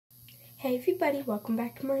Hey everybody, welcome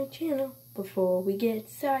back to my channel. Before we get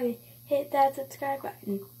started, hit that subscribe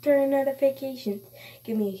button, turn on notifications,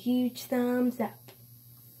 give me a huge thumbs up.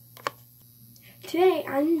 Today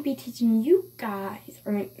I'm going to be teaching you guys,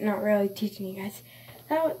 or not really teaching you guys,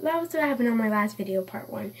 that was what happened on my last video,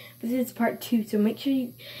 part 1. But this is part 2, so make sure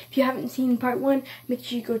you, if you haven't seen part 1, make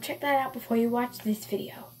sure you go check that out before you watch this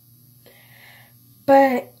video.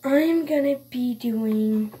 But I'm going to be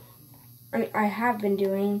doing, I have been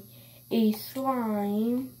doing a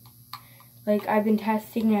slime. Like, I've been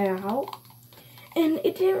testing it out, and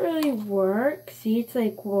it didn't really work. See, it's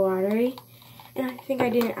like watery, and I think I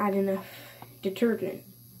didn't add enough detergent.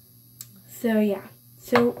 So yeah,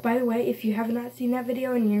 so by the way, if you have not seen that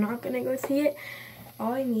video and you're not gonna go see it,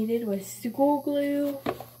 all I needed was school glue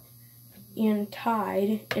and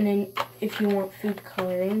Tide, and then if you want food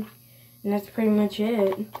coloring, and that's pretty much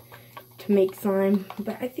it to make slime.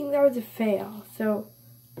 But I think that was a fail, so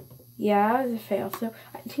yeah, that was a fail. So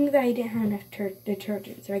I think that I didn't have enough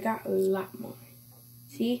detergent, so I got a lot more.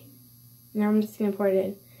 See? Now I'm just going to pour it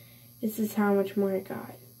in. This is how much more I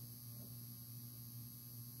got.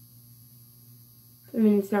 I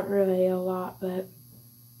mean, it's not really a lot, but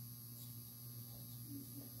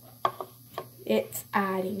it's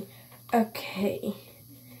adding. Okay.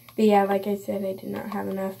 But yeah, like I said, I did not have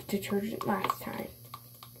enough detergent last time.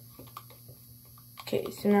 Okay,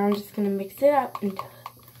 so now I'm just going to mix it up until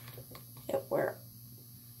it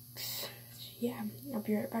works. Yeah, I'll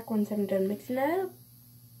be right back once I'm done mixing it up.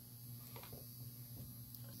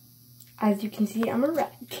 As you can see, I'm a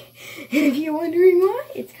wreck. If you're wondering why,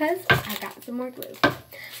 it's because I got some more glue.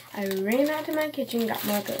 I ran out to my kitchen, got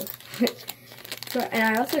more glue. So, and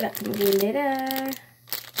I also got some glitter.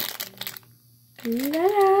 Glitter!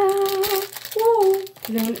 Whoa!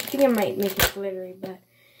 I think I might make it glittery, but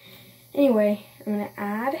anyway, I'm going to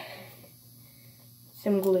add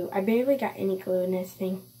some glue. I barely got any glue in this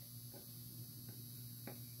thing.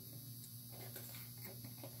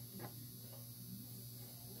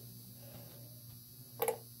 I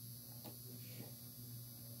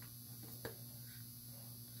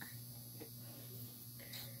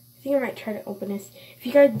think I might try to open this. If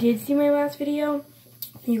you guys did see my last video,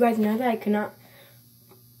 you guys know that I could not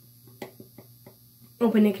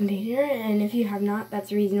open the container, and if you have not, that's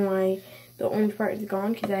the reason why the orange part is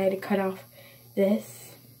gone, because I had to cut off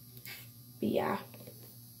this. But yeah,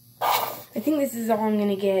 I think this is all I'm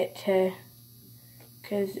gonna get to,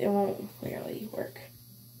 because it won't really work.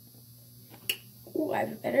 Ooh, I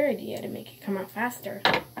have a better idea to make it come out faster.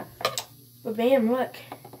 But bam, look,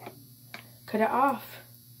 cut it off,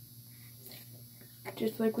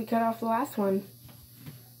 just like we cut off the last one.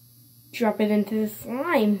 Drop it into the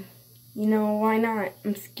slime. You know, why not?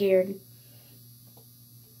 I'm scared.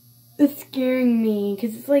 It's scaring me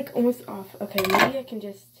because it's like almost off. Okay, maybe I can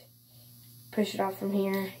just push it off from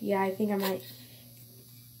here. Yeah, I think I might.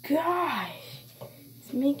 Gosh,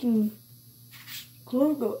 it's making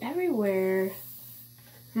glue go everywhere.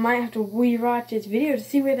 I might have to re-watch this video to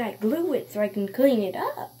see where that glue is so I can clean it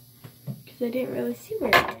up, because I didn't really see where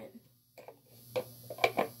it went.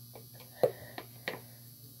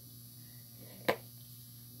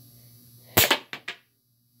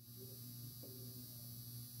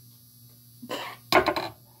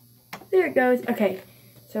 There it goes. Okay,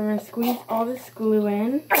 so I'm going to squeeze all this glue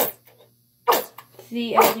in.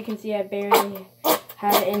 See, as you can see, I barely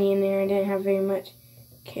had any in there. I didn't have very much.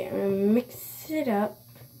 Okay, I'm going to mix it up.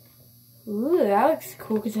 Ooh, that looks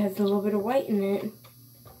cool because it has a little bit of white in it.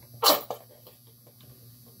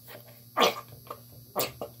 I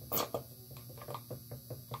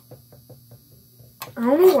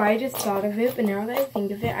don't know why I just thought of it, but now that I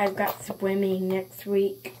think of it, I've got swimming next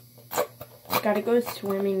week. Gotta go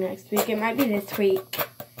swimming next week. It might be this week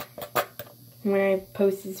when I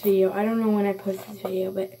post this video. I don't know when I post this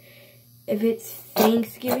video, but if it's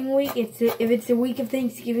Thanksgiving week, if it's the week of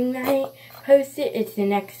Thanksgiving that I post it, it's the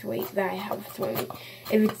next week that I have swimming.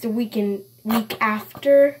 If it's the week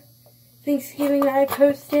after Thanksgiving that I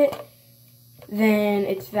post it, then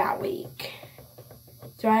it's that week.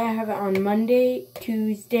 So I have it on Monday,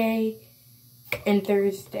 Tuesday, and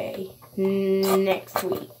Thursday next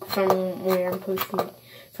week from where I'm posting it,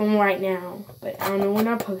 from right now, but I don't know when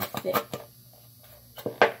I'll post it.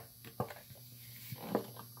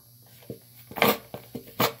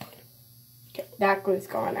 Okay, that glue's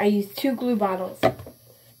gone. I used 2 glue bottles. Gosh.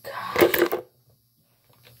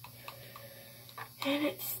 And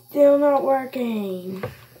it's still not working.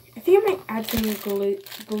 I think I might add some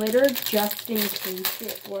glitter just in case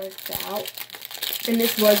it works out. And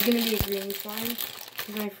this was going to be a green slime,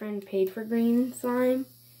 because my friend paid for green slime.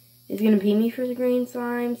 Is going to pay me for the green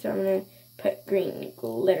slime, so I'm going to put green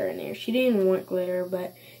glitter in there. She didn't want glitter,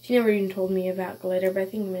 but she never even told me about glitter, but I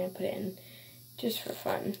think I'm going to put it in just for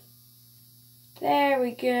fun. There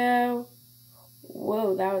we go.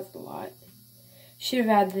 Whoa, that was a lot. Should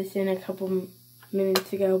have had this in a couple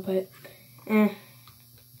minutes ago, but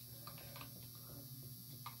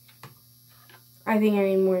I think I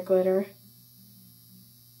need more glitter.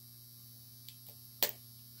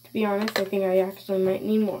 To be honest, I think I actually might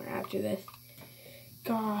need more after this.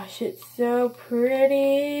 Gosh, it's so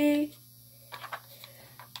pretty.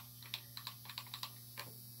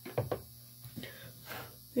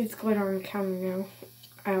 There's glitter on the counter now.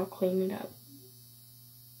 I'll clean it up.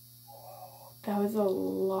 That was a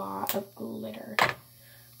lot of glitter.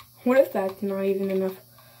 What if that's not even enough?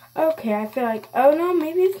 Okay, I feel like, oh no,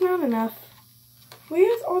 maybe it's not enough.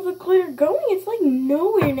 Where's all the glitter going? It's like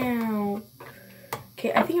nowhere now.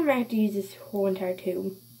 Okay, I think I might have to use this whole entire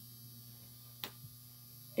tube.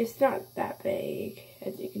 It's not that big,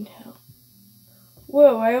 as you can tell.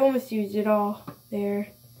 Whoa, I almost used it all there.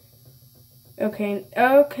 Okay,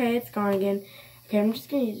 it's gone again. Okay, I'm just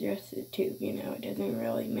going to use the rest of the tube, you know, it doesn't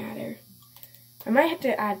really matter. I might have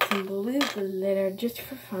to add some blue glitter just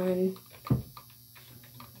for fun.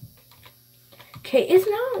 Okay, it's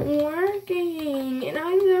not working, and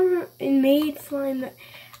I've never made slime that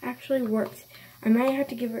actually works. I might have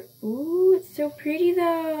to give her, ooh, it's so pretty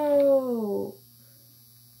though.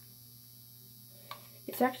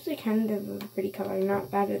 It's actually kind of a pretty color,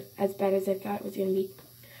 not as bad as I thought it was going to be.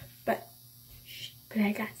 But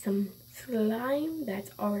I got some slime that's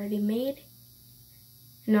already made.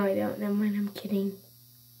 No, I don't. Never mind, I'm kidding.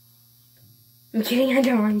 I'm kidding, I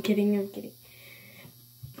know I'm kidding.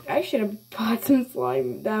 I should have bought some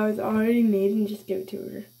slime that was already made and just give it to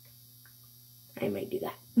her. I might do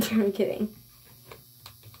that. I'm kidding.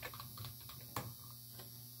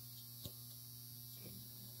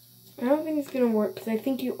 I don't think it's going to work because I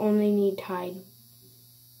think you only need Tide.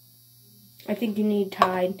 I think you need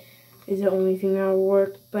Tide is the only thing that will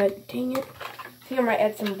work, but dang it. I think I might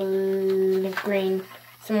add some blue green,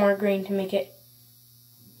 some more green to make it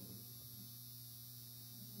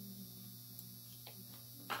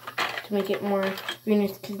more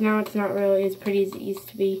greenish, because now it's not really as pretty as it used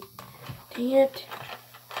to be. Dang it.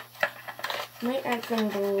 I might add some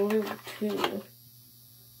blue too.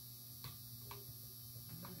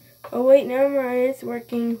 Oh wait, never mind, it's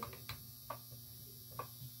working.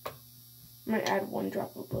 I might add 1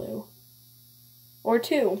 drop of blue. Or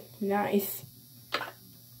 2. Nice.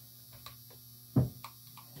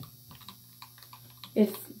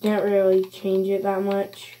 It didn't really change it that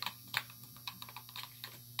much.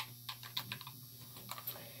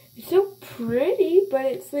 It's so pretty, but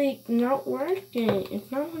it's like not working. It's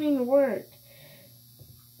not wanting to work.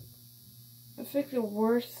 It's like the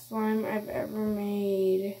worst slime I've ever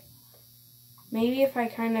made. Maybe if I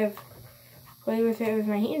kind of play with it with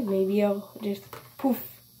my hands, maybe it'll just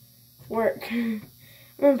poof, work. I'm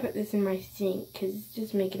going to put this in my sink because it's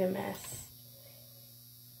just making a mess.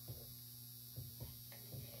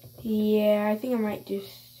 Yeah, I think I might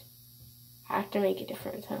just have to make a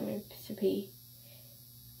different time recipe.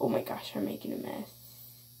 Oh my gosh, I'm making a mess.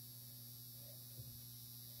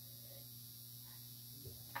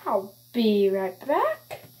 I'll be right back.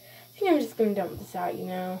 I think I'm just going to dump this out, you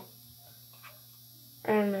know.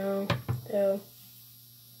 I don't know, so.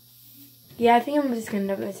 Yeah, I think I'm just going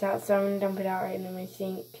to dump this out, so I'm going to dump it out right into my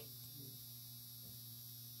sink.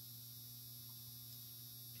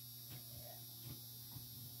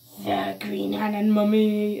 The green-handed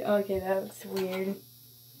mummy. Okay, that looks weird.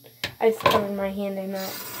 I just covered my hand in that.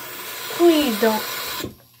 Please don't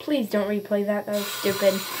replay that. That was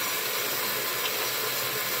stupid.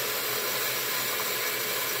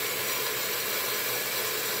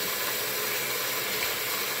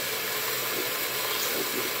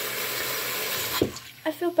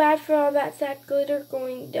 I feel bad for all that sad glitter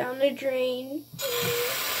going down the drain.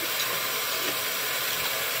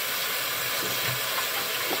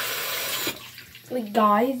 Like,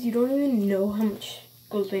 guys, you don't even know how much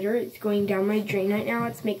glitter is going down my drain right now.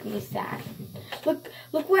 It's making me sad. Look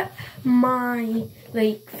what my,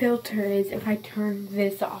 like, filter is if I turn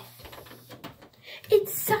this off.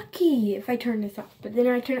 It's sucky if I turn this off. But then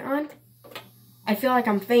I turn it on, I feel like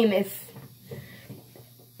I'm famous.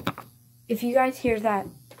 If you guys hear that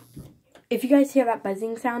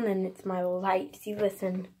buzzing sound, then it's my light. See,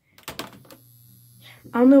 listen.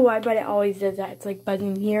 I don't know why, but it always does that. It's like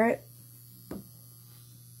buzzing. Hear it?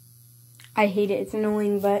 I hate it. It's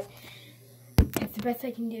annoying, but it's the best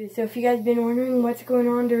I can do. So if you guys have been wondering what's going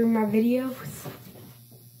on during my videos,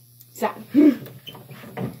 it's that.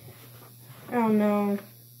 I don't know.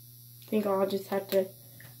 I think I'll just have to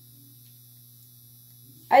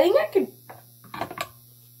I think I could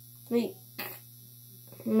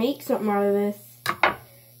make something out of this.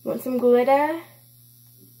 You want some glitter?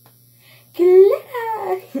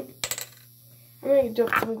 Glitter! I'm gonna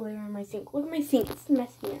dump some glitter in my sink. Look at my sink, it's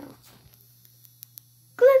messy now.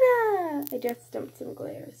 Glitter! I just dumped some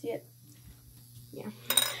glitter, see it? Yeah.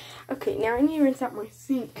 Okay, now I need to rinse out my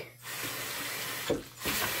sink.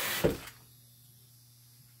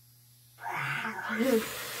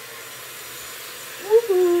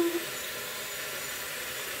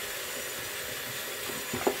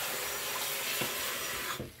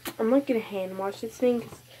 I'm not gonna hand wash this thing,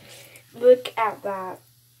 'cause look at that.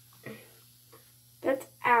 That's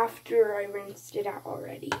after I rinsed it out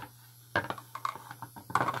already.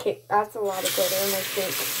 Okay, that's a lot of glitter in my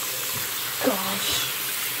sink.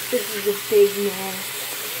 Gosh, this is a big mess.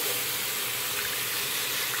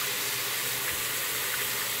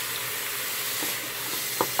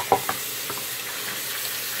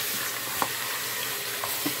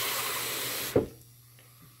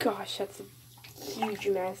 Gosh, that's a huge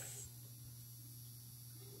mess.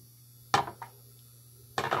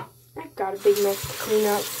 I've got a big mess to clean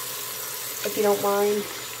up, if you don't mind.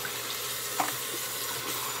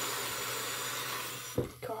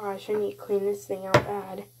 Gosh, I need to clean this thing out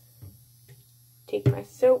bad. Take my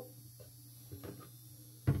soap.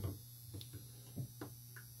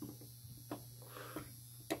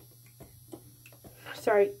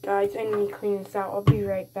 Sorry guys, I need to clean this out. I'll be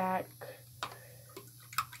right back.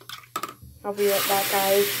 I'll be right back,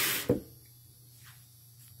 guys.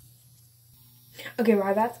 Okay,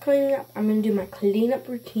 while that's cleaning up, I'm going to do my cleanup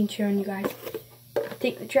routine showing you guys.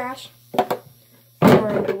 Take the trash,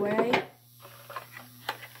 throw it away.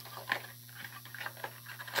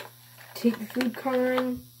 Take the food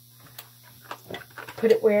coloring,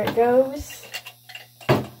 put it where it goes.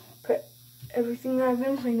 Put everything that I've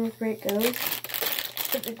been playing with where it goes.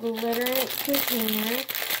 Put the glitter in its container.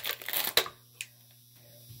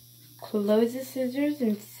 Close the scissors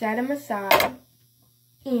and set them aside.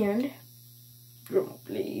 And, drum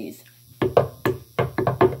please.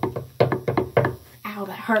 Ow,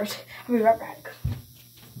 that hurt. I'll be right back.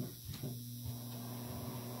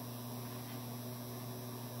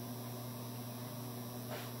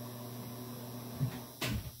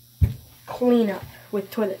 Clean up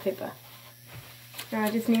with toilet paper. Now I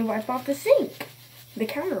just need to wipe off the sink. The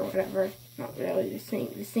counter or whatever. Not really the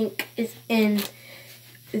sink. The sink is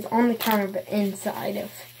on the counter but inside of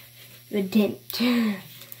the dent. I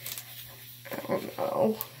don't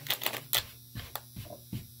know.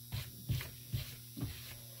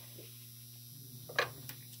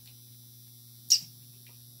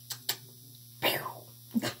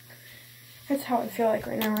 That's how I feel like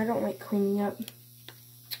right now. I don't like cleaning up.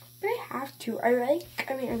 But I have to.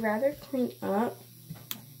 I'd rather clean up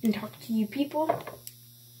and talk to you people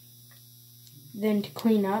than to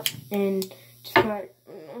clean up and just like,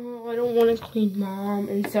 oh, I don't want to clean, Mom,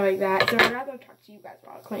 and stuff like that. So I'd rather talk to you guys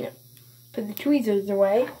while I clean up. Put the tweezers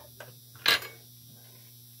away.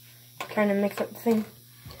 Trying to mix up the thing.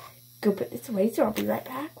 Go put this away, so I'll be right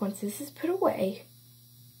back once this is put away.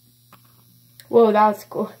 Whoa, that was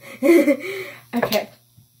cool. Okay,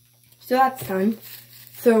 so that's done.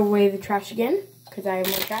 Throw away the trash again, because I have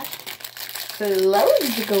more trash.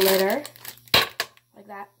 Close the glitter, like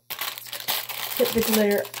that. Put the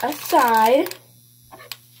glitter aside.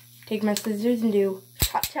 Take my scissors and do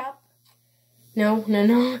chop chop. No,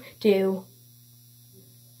 do.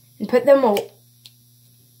 And put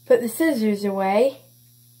the scissors away.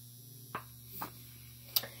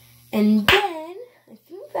 And then, I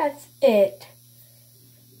think that's it.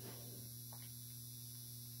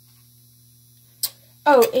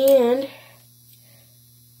 Oh, and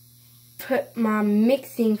put my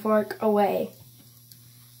mixing fork away.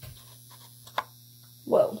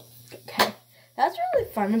 Whoa. Okay. That's really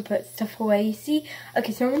fun to put stuff away, you see?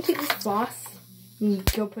 Okay, so I'm going to take this floss and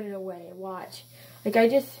go put it away. Watch.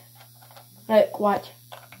 Watch.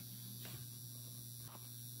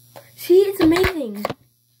 See, it's amazing.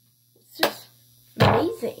 It's just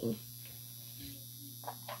amazing.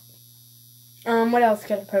 What else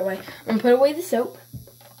can I put away? I'm going to put away the soap.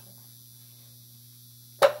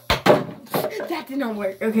 That did not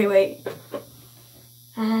work. Okay, wait.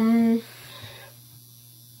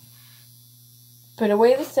 Put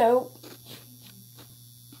away the soap.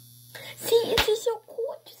 See, it's just so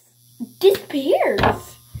cool. It just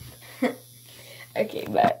disappears. Okay,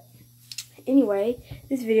 but anyway,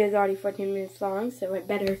 this video is already 14 minutes long, so I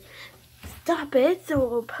better stop it so it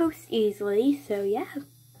will post easily. So, yeah.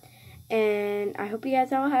 And I hope you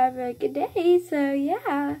guys all have a good day. So,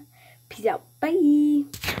 yeah. Peace out. Bye.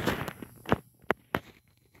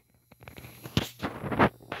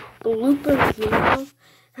 bloopers, you know.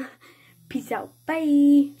 Peace out.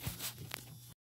 Bye.